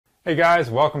Hey guys,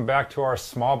 welcome back to our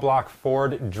small block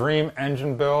Ford Dream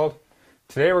engine build.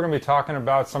 Today we're going to be talking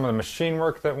about some of the machine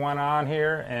work that went on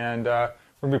here, and we're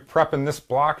going to be prepping this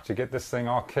block to get this thing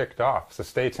all kicked off, so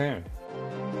stay tuned.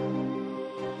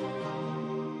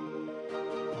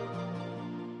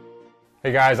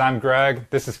 Hey guys, I'm Greg,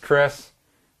 this is Chris.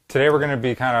 Today we're going to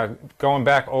be kind of going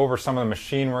back over some of the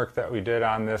machine work that we did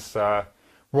on this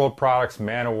World Products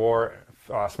Man of War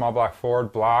small block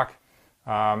Ford block.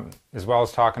 As well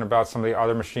as talking about some of the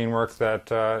other machine work that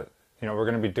we're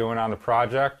going to be doing on the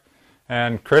project.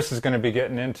 And Chris is going to be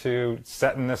getting into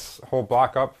setting this whole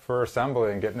block up for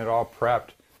assembly and getting it all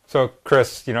prepped. So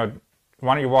Chris, why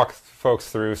don't you walk folks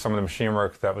through some of the machine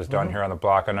work that was done here on the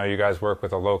block? I know you guys work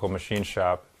with a local machine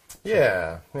shop.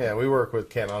 Yeah, we work with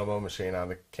Canton Automotive Machine out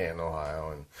of Canton,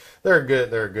 Ohio, and they're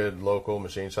a good local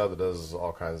machine shop that does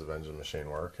all kinds of engine machine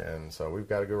work, and so we've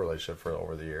got a good relationship for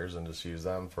over the years, and just use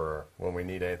them for when we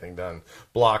need anything done,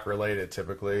 block related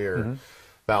typically, or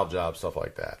valve jobs, stuff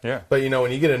like that. Yeah. But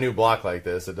when you get a new block like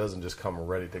this, it doesn't just come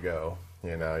ready to go.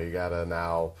 You gotta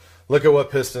now look at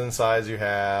what piston size you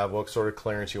have, what sort of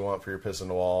clearance you want for your piston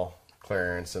to wall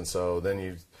clearance, and so then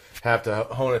you have to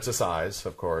hone it to size,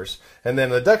 of course. And then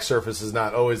the deck surface is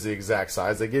not always the exact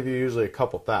size. They give you usually a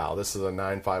couple thou. This is a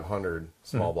 9500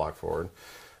 small block Ford.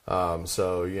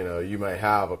 So, you might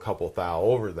have a couple thou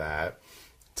over that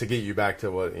to get you back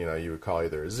to what, you would call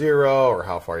either a zero or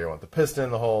how far you want the piston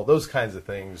in the hole. Those kinds of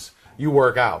things you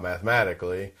work out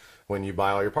mathematically when you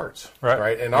buy all your parts.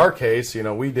 Right? In our case,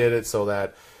 we did it so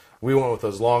that we went with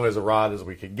as long as a rod as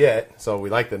we could get, so we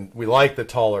like the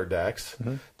taller decks.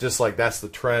 Just like that's the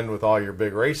trend with all your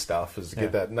big race stuff, is to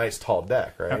get that nice tall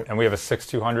deck, right? And we have a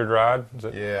 6200 rod.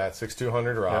 Yeah,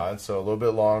 6200 rod, so a little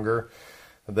bit longer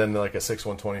than like a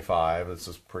 6125. This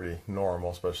is pretty normal,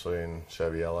 especially in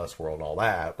Chevy LS world and all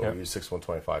that. But we use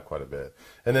 6125 quite a bit.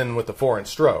 And then with the 4-inch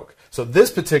stroke. So this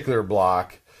particular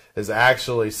block is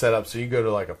actually set up so you go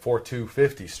to like a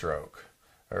 4250 stroke.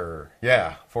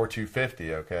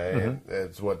 4250, okay?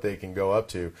 It's what they can go up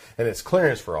to, and it's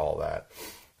clearance for all that.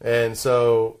 And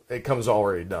so it comes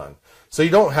already done. So you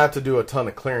don't have to do a ton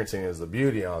of clearancing is the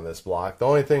beauty on this block. The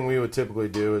only thing we would typically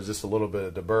do is just a little bit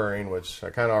of deburring, which I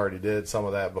kind of already did some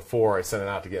of that before I sent it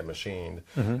out to get machined.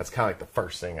 That's kind of like the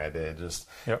first thing I did, just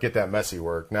get that messy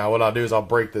work. Now what I'll do is I'll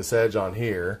break this edge on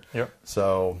here.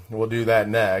 So we'll do that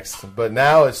next. But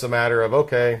now it's a matter of,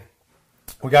 okay,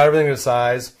 we got everything to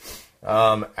size.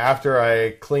 After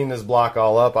I clean this block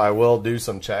all up, I will do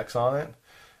some checks on it,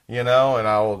 and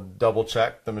I will double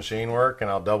check the machine work, and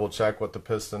I'll double check what the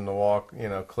piston to wall,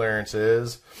 clearance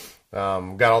is.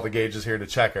 Got all the gauges here to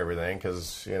check everything,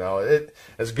 because,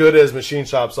 as good as machine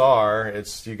shops are,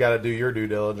 you got to do your due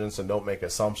diligence and don't make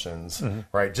assumptions,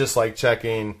 right? Just like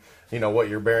checking, what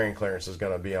your bearing clearance is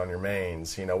going to be on your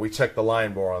mains. We check the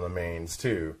line bore on the mains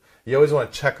too. You always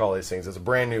want to check all these things. It's a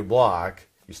brand new block.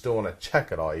 You still want to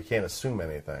check it all. You can't assume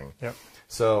anything.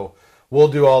 So we'll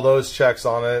do all those checks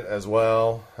on it as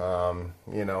well, and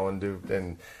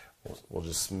we'll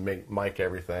just mic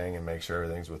everything and make sure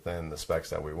everything's within the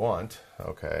specs that we want.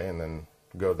 Okay, and then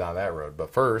go down that road.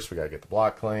 But first, we got to get the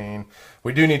block clean.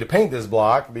 We do need to paint this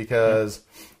block because,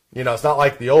 it's not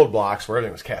like the old blocks where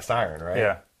everything was cast iron,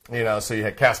 right? So you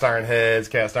had cast iron heads,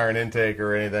 cast iron intake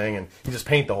or anything, and you just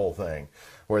paint the whole thing.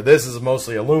 Where this is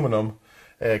mostly aluminum,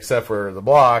 except for the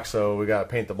block, so we got to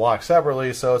paint the block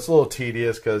separately, so it's a little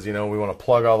tedious because, we want to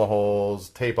plug all the holes,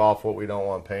 tape off what we don't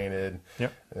want painted,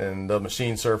 and the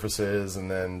machine surfaces,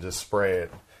 and then just spray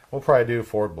it. We'll probably do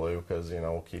Ford blue because,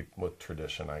 we'll keep with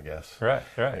tradition, I guess. Right.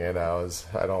 I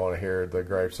don't want to hear the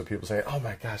gripes of people saying, oh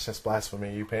my gosh, that's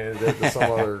blasphemy, you painted it with some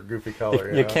other goofy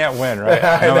color. You can't win, right?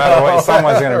 No matter what,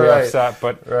 someone's going to be upset,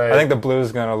 but I think the blue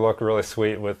is going to look really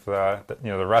sweet with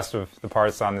the rest of the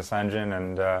parts on this engine,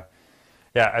 and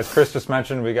as Chris just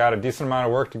mentioned, we got a decent amount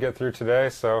of work to get through today,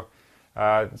 so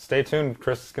stay tuned.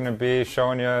 Chris is going to be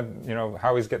showing you,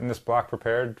 how he's getting this block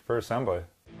prepared for assembly.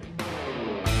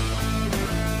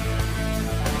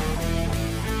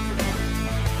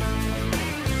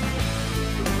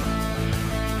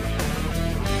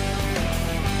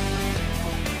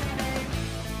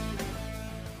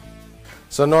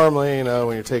 So normally,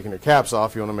 when you're taking your caps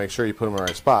off, you want to make sure you put them in the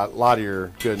right spot. A lot of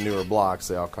your good newer blocks,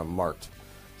 they all come marked.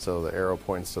 So the arrow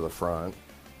points to the front,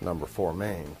 number 4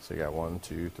 main. So you got 1,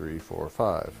 2, 3, 4,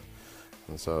 5.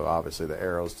 And so obviously the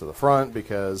arrow's to the front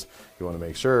because you want to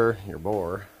make sure your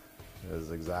bore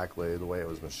is exactly the way it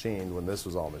was machined when this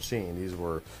was all machined. These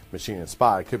were machined in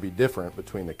spot. It could be different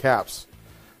between the caps.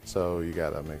 So you got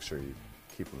to make sure you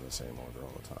keep them in the same order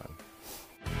all the time.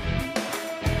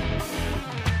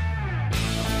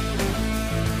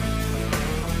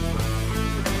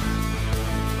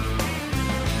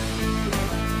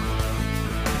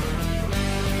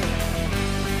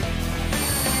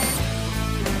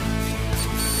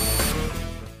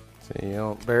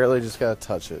 No, barely, just gotta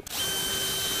touch it.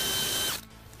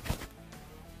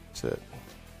 That's it.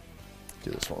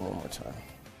 Do this one more time.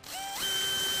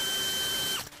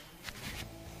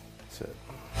 That's it.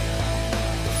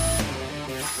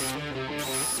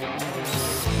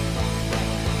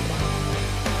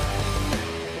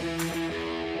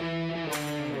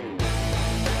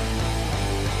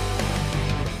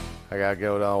 I gotta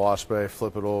go down the wash bay,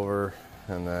 flip it over,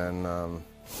 and then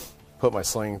put my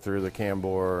sling through the cam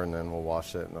bore, and then we'll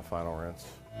wash it in the final rinse.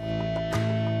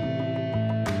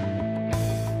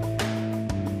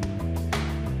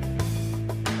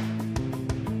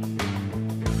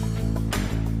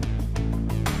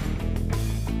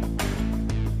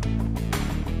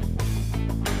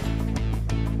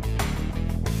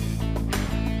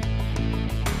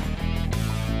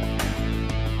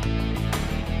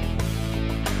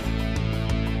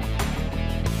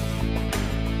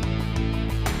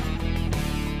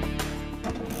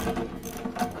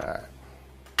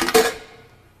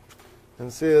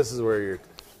 And see, this is where your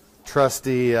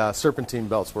trusty serpentine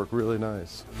belts work really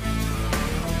nice.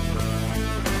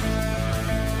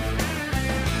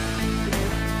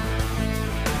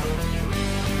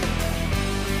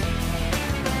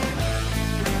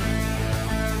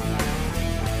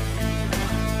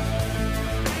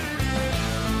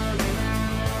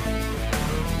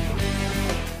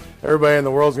 Everybody in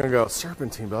the world's going to go,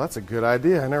 serpentine belt, that's a good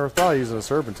idea. I never thought of using a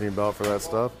serpentine belt for that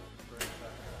stuff.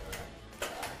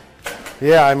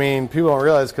 Yeah, I mean, people don't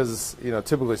realize because it's, you know,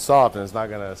 typically soft and it's not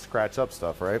going to scratch up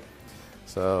stuff, right?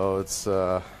 So it's,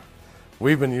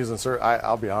 we've been using,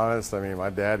 I'll be honest, I mean,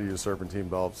 my dad used serpentine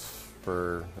belts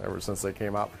ever since they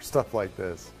came out for stuff like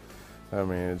this. I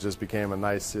mean, it just became a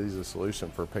nice, easy solution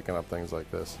for picking up things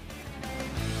like this.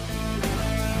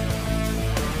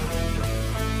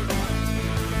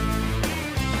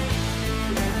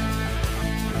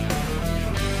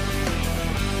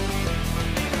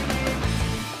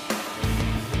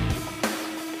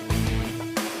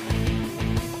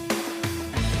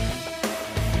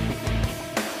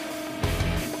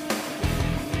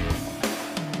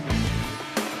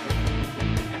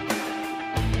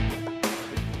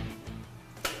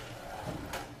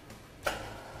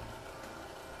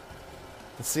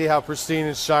 See how pristine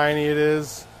and shiny it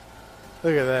is?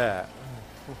 Look at that.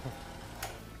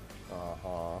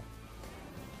 Uh-huh.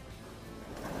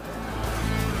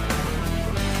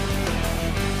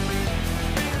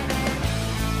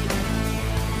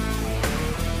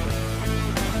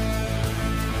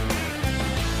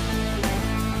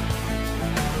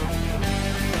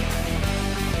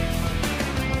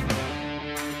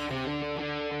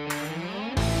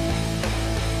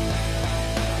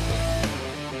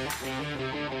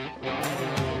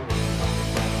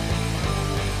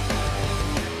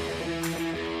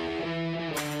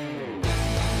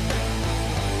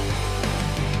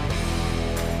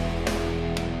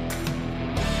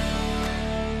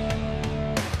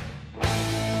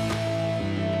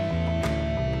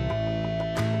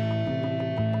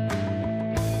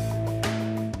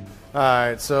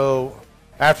 Alright, so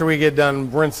after we get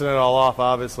done rinsing it all off,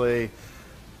 obviously,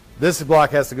 this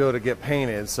block has to go to get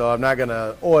painted, so I'm not going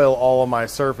to oil all of my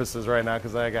surfaces right now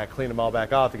because I got to clean them all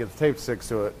back off to get the tape stick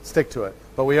to it.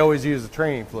 But we always use the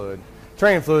training fluid.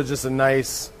 Training fluid is just a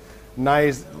nice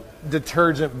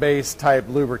detergent-based type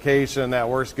lubrication that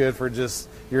works good for just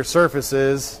your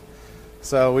surfaces.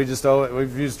 So we've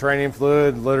used training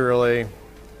fluid literally.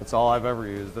 That's all I've ever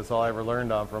used. That's all I ever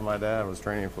learned on from my dad was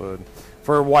training fluid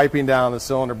for wiping down the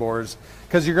cylinder bores,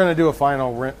 because you're going to do a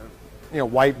final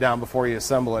wipe down before you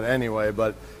assemble it anyway,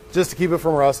 but just to keep it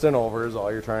from rusting over is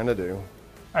all you're trying to do.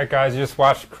 Alright guys, you just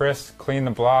watched Chris clean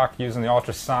the block using the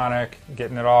ultrasonic,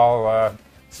 getting it all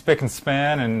spick and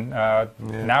span, and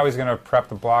now he's going to prep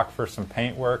the block for some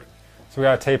paint work. So we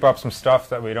got to tape up some stuff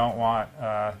that we don't want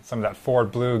some of that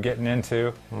Ford blue getting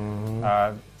into.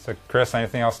 Mm-hmm. So Chris,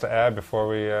 anything else to add before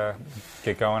we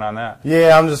get going on that?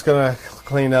 Yeah, I'm just going to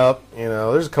clean up. You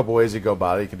know, there's a couple ways you go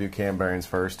about it. You could do cam bearings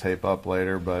first, tape up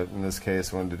later, but in this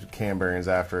case, I'm going to do cam bearings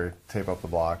after, tape up the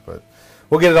block. But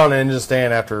we'll get it on the engine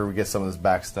stand after we get some of this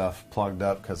back stuff plugged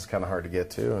up because it's kind of hard to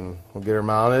get to, and we'll get her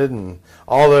mounted, and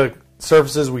all the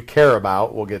surfaces we care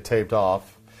about will get taped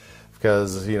off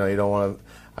because, you know, you don't want to.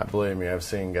 Believe me, I've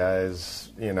seen guys,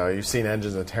 you know, you've seen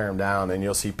engines that tear them down and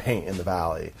you'll see paint in the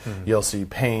valley. Mm-hmm. You'll see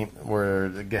paint where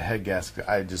the head gasket,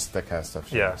 that kind of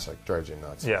stuff just like drives you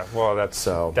nuts. Yeah, well, that's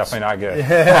definitely not good.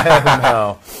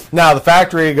 No. Now, the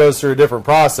factory goes through a different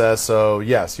process, so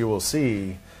yes, you will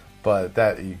see, but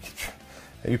that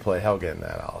you play hell getting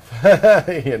that off,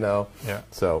 you know. Yeah.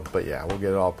 So, but yeah, we'll get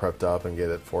it all prepped up and get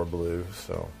it for blue,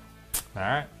 so. All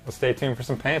right, well, stay tuned for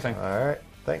some painting. All right,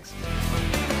 thanks.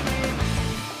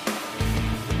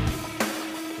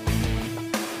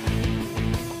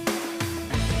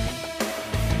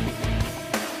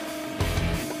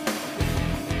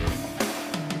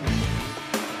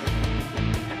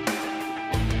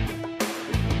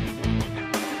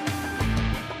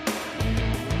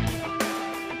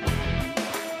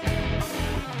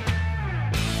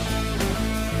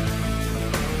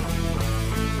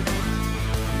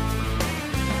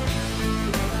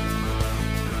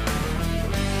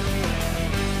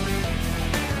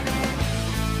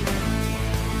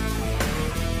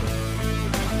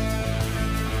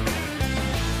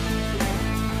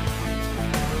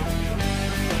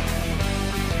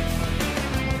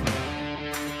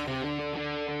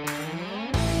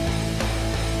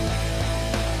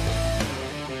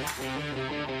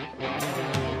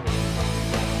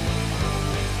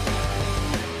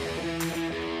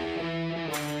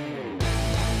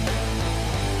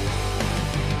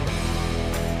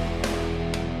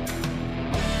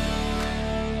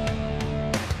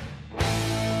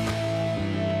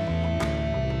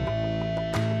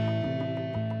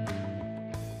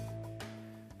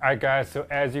 All right, guys, so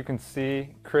as you can see,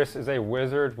 Chris is a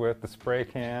wizard with the spray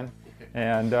can,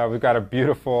 and we've got a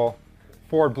beautiful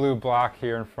Ford blue block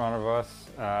here in front of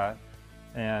us,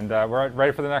 and we're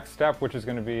ready for the next step, which is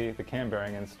going to be the cam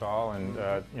bearing install.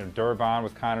 And Dura-Bond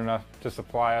was kind enough to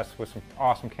supply us with some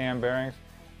awesome cam bearings.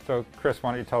 So Chris,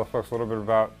 why don't you tell the folks a little bit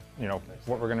about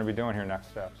what we're going to be doing here next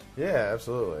steps? Yeah,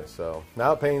 absolutely. So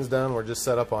now paint's done, we're just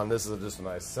set up on, this is just a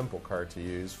nice simple cart to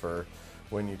use for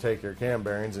when you take your cam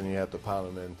bearings and you have to pound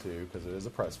them into, because it is a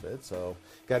press fit. So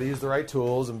got to use the right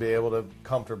tools and be able to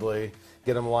comfortably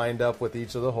get them lined up with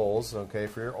each of the holes, okay,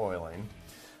 for your oiling.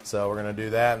 So we're going to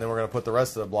do that, and then we're going to put the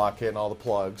rest of the block kit in all the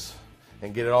plugs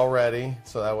and get it all ready,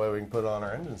 so that way we can put it on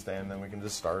our engine stand, and then we can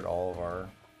just start all of our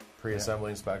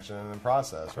pre-assembly inspection and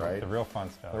process, right? The real fun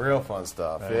stuff. The real fun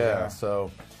stuff, there yeah. So,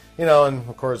 and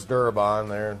of course Dura-Bond,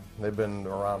 they've been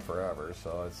around forever,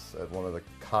 so it's one of the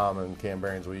common cam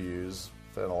bearings we use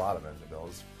in a lot of engine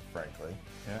builds, frankly.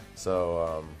 Yeah.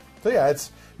 So, yeah,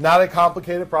 it's not a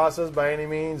complicated process by any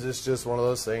means. It's just one of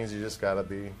those things you just got to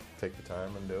take the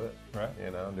time and do it. Right.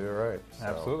 Do it right. So.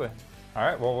 Absolutely. All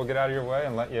right, well, we'll get out of your way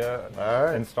and let you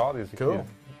install these. Cool.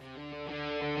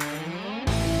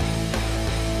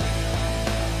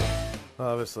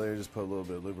 Obviously, we just put a little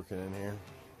bit of lubricant in here.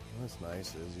 What's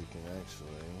nice is you can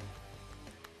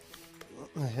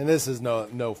actually, and this is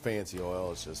no fancy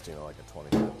oil, it's just, like a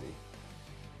 2050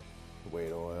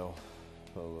 weight oil.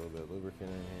 Put a little bit of lubricant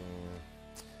in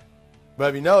here. But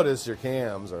if you notice, your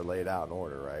cams are laid out in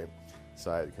order, right?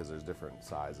 So, because there's different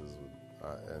sizes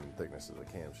and thicknesses of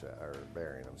camshaft, or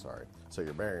bearing, I'm sorry. So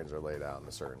your bearings are laid out in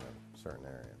a certain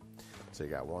area. So you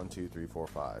got 1, 2, 3, 4,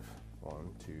 5. 1,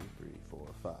 2, 3, 4,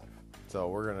 5. So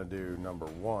we're going to do number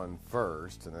 1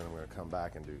 first, and then I'm going to come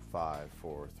back and do 5,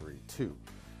 4, 3, 2.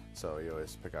 So you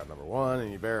always pick out number 1,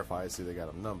 and you verify, see they got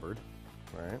them numbered,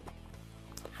 right?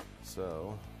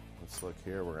 So let's look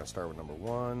here. We're going to start with number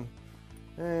 1,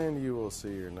 and you will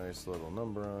see your nice little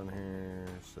number on here.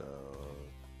 So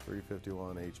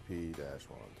 351 HP-1,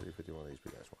 351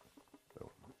 HP-1. Boom.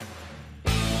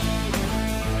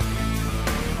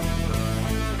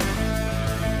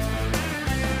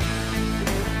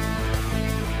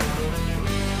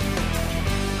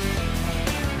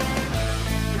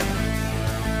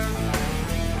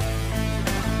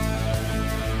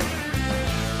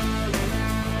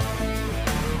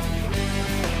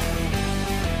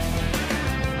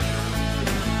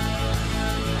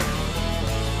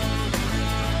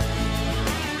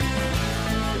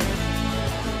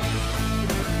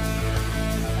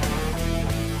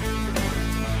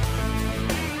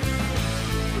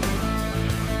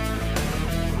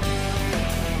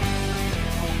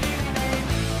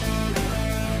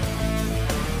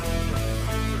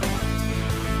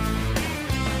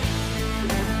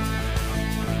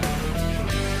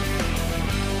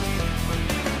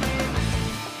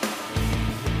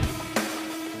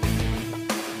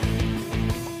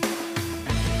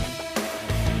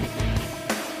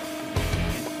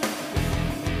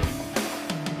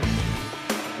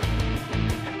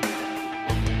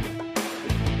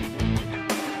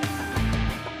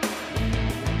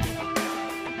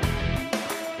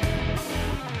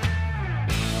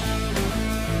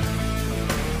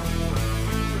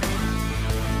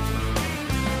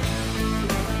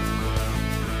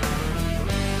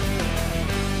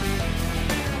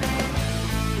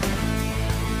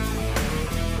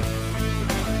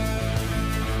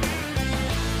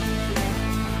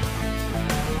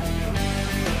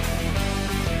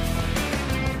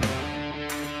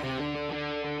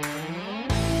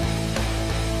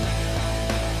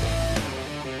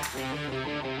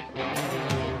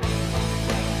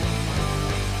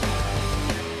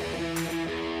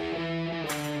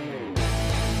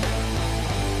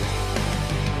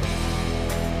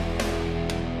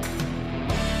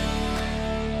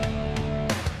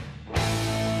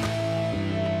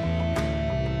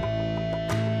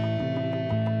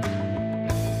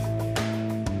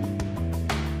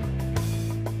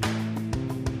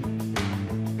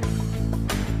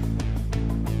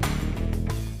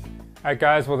 All right,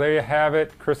 guys, well, there you have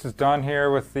it. Chris is done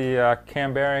here with the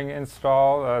cam bearing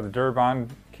install. The Dura-Bond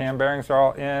cam bearings are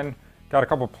all in. Got a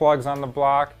couple plugs on the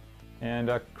block.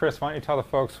 And Chris, why don't you tell the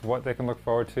folks what they can look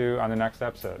forward to on the next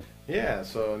episode? Yeah,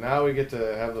 so now we get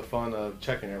to have the fun of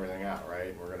checking everything out,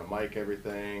 right? We're going to mic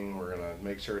everything. We're going to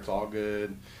make sure it's all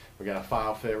good. We got to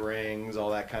file fit rings, all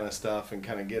that kind of stuff, and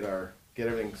kind of get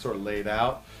everything sort of laid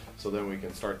out, so then we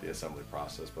can start the assembly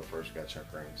process. But first, we got to check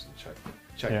rings and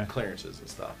check clearances and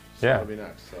stuff. So that'll be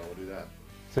next. So we'll do that.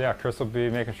 So yeah, Chris will be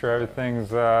making sure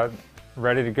everything's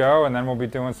ready to go, and then we'll be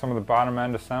doing some of the bottom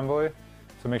end assembly.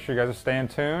 So make sure you guys are staying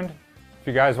tuned. If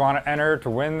you guys want to enter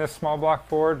to win this small block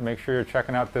Ford, make sure you're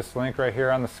checking out this link right here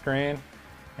on the screen.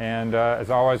 And as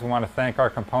always, we want to thank our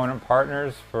component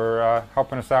partners for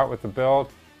helping us out with the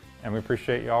build, and we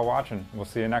appreciate you all watching. We'll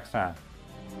see you next time.